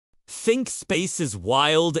think space is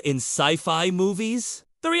wild in sci-fi movies?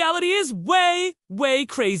 The reality is way, way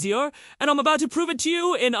crazier, and I'm about to prove it to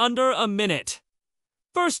you in under a minute.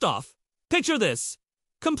 First off, picture this.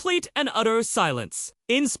 Complete and utter silence.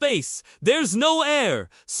 In space, there's no air,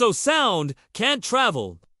 so sound can't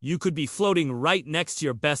travel. You could be floating right next to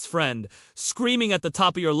your best friend, screaming at the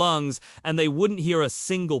top of your lungs, and they wouldn't hear a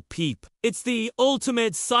single peep. It's the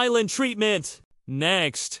ultimate silent treatment.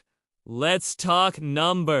 Next, let's talk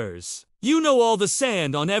numbers. You know all the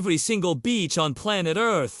sand on every single beach on planet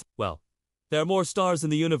Earth. Well, there are more stars in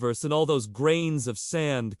the universe than all those grains of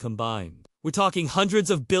sand combined. We're talking hundreds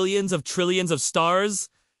of billions of trillions of stars?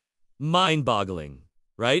 Mind-boggling,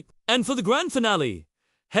 right? And for the grand finale,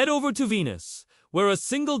 head over to Venus, where a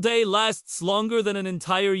single day lasts longer than an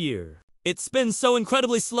entire year. It spins so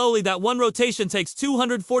incredibly slowly that one rotation takes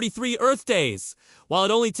 243 Earth days, while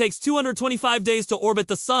it only takes 225 days to orbit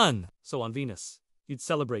the sun. So on Venus, you'd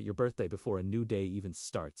celebrate your birthday before a new day even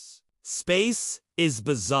starts. Space is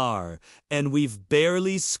bizarre, and we've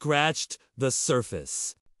barely scratched the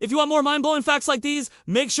surface. If you want more mind-blowing facts like these,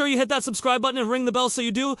 make sure you hit that subscribe button and ring the bell so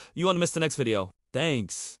you won't miss the next video.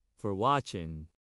 Thanks for watching.